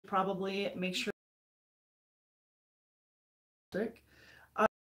probably make sure the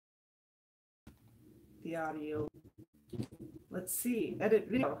audio. Let's see, edit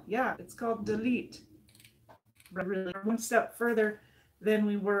video. Yeah, it's called delete. Really one step further than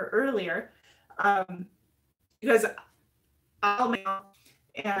we were earlier. Because I'll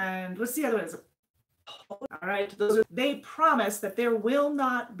and what's the other one? All right, those are, they promise that there will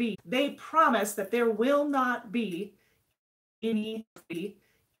not be any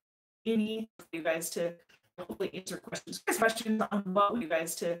you guys to hopefully answer questions on what you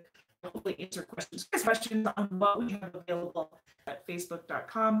guys to hopefully answer questions on what we have available at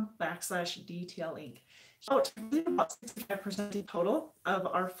facebook.com/detail inc. So about 65% total of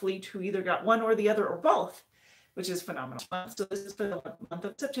our fleet who either got one or the other or both, which is phenomenal. So this is for the month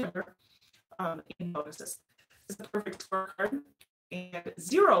of September. In bonuses. It's the perfect scorecard, and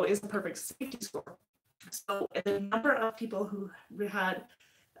 0 is the perfect safety score. So the number of people who had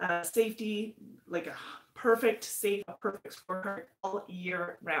safety, like a perfect scorecard all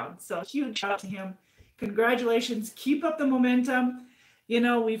year round. So huge shout out to him. Congratulations. Keep up the momentum. You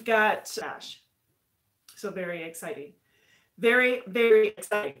know, we've got Ash. So very exciting. Very, very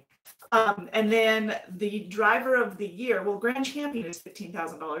exciting. And then the driver of the year, well, grand champion is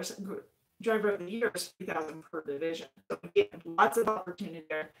 $15,000. Driver of the year is $3,000 per division. So again, lots of opportunity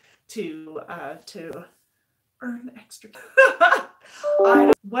there to earn extra.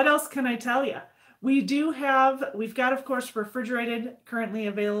 What else can I tell you? We've got, of course, refrigerated currently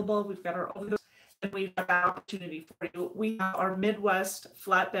available. We've got our over, and we've got that opportunity for you. We have our Midwest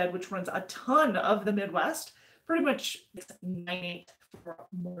flatbed, which runs a ton of the Midwest, pretty much 9/8 for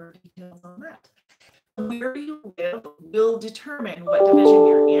more details on that. Where you live will determine what division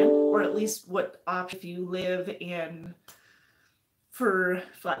you're in, or at least what option if you live in for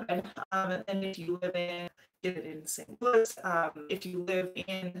flatbed. And if you live in St. Louis, if you live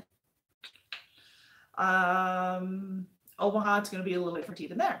in Omaha, it's going to be a little different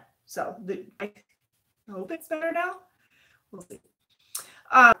even there. So I hope it's better now. We'll see.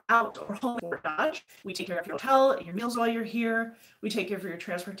 Out or home or Dodge, we take care of your hotel, your meals while you're here. We take care of your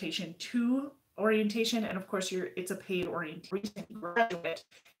transportation to orientation, and of course it's a paid orientation. Recent graduate,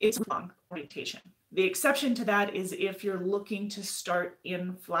 it's long orientation. The exception to that is if you're looking to start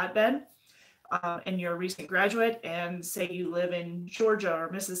in flatbed and you're a recent graduate, and say you live in Georgia or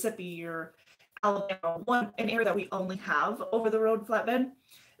Mississippi or Alabama, an area that we only have over the road flatbed,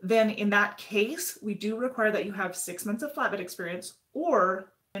 then in that case we do require that you have 6 months of flatbed experience,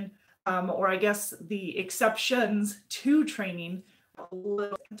 or I guess the exceptions to training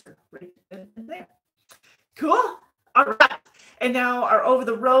right in there. Cool. All right. And now our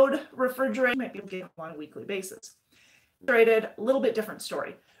over-the-road refrigerated might be able to get on a weekly basis. Refrigerated, a little bit different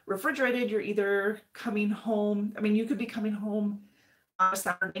story. Refrigerated, you're either coming home. I mean, you could be coming home on a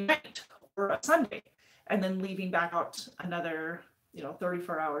Saturday night or a Sunday, and then leaving back out another,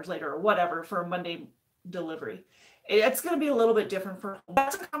 34 hours later or whatever for a Monday delivery. It's going to be a little bit different for home.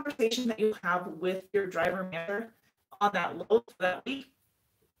 That's a conversation that you have with your driver manager on that load for that week.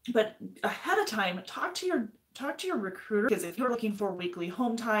 But ahead of time, talk to your recruiter, because if you're looking for weekly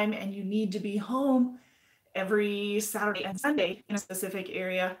home time and you need to be home every Saturday and Sunday in a specific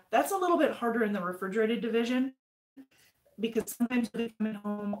area, that's a little bit harder in the refrigerated division, because sometimes you'll be coming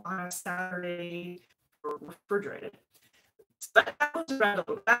home on a Saturday for refrigerated. So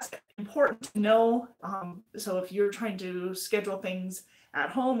that's important to know. So if you're trying to schedule things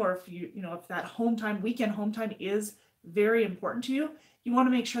at home, or if that home time, weekend home time is very important to you, you want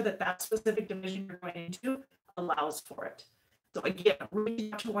to make sure that that specific division you're going into allows for it. So again,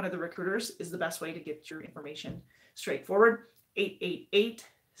 reaching out to one of the recruiters is the best way to get your information straightforward.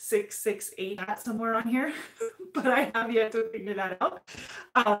 888-668, that's somewhere on here, but I have yet to figure that out.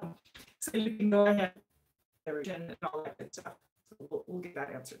 So you can go ahead and all that good stuff. So we'll get that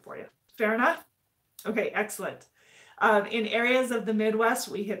answered for you. Fair enough? Okay, excellent. In areas of the Midwest,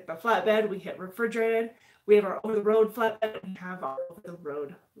 we hit the flatbed, we hit refrigerated, we have our over-the-road flatbed, and we have our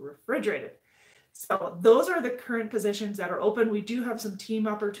over-the-road refrigerated. So those are the current positions that are open. We do have some team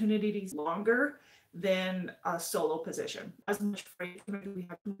opportunities longer than a solo position. As much freight, we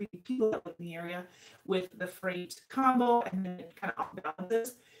have 2 people that live in the area with the freight combo, and then it kind of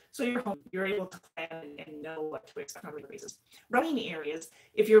balances. So you're able to plan and know what to expect on a regular basis. Running areas,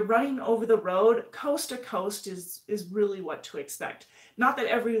 if you're running over the road, coast to coast is really what to expect. Not that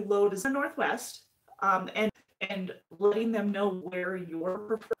every load is in the Northwest, and letting them know where you're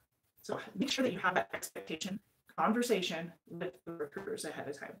preferred. So make sure that you have that expectation conversation with the recruiters ahead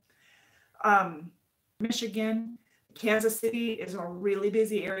of time. Michigan, Kansas City is a really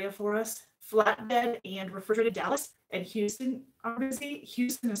busy area for us. Flatbed and refrigerated. Dallas and Houston are busy.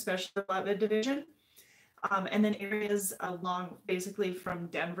 Houston, especially the 11th division. And then areas along basically from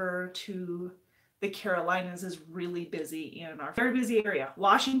Denver to the Carolinas is really busy in our very busy area.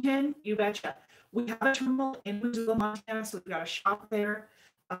 Washington, you betcha. We have a terminal in Missoula, Montana, so we've got a shop there.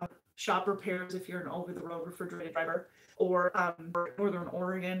 Shop repairs if you're an over-the-road refrigerated driver, or Northern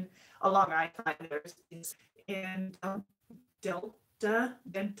Oregon along I-5 there's and Delta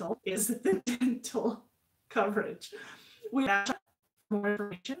Dental is the dental coverage. We have more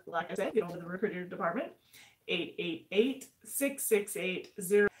information, like I said, over the recruiter department,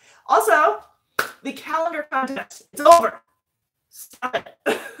 888-668-0. Also, the calendar contest, it's over. Stop it.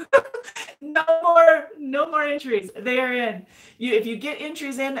 No more entries. They are in. If you get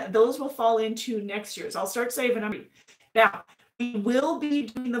entries in, those will fall into next year's. I'll start saving them. Now, we will be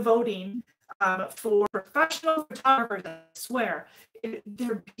doing the voting for professional photographers. I swear,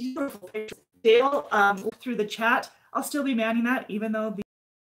 they're beautiful pictures. Dale, look through the chat. I'll still be manning that, even though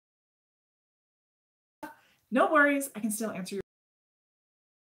no worries. I can still answer your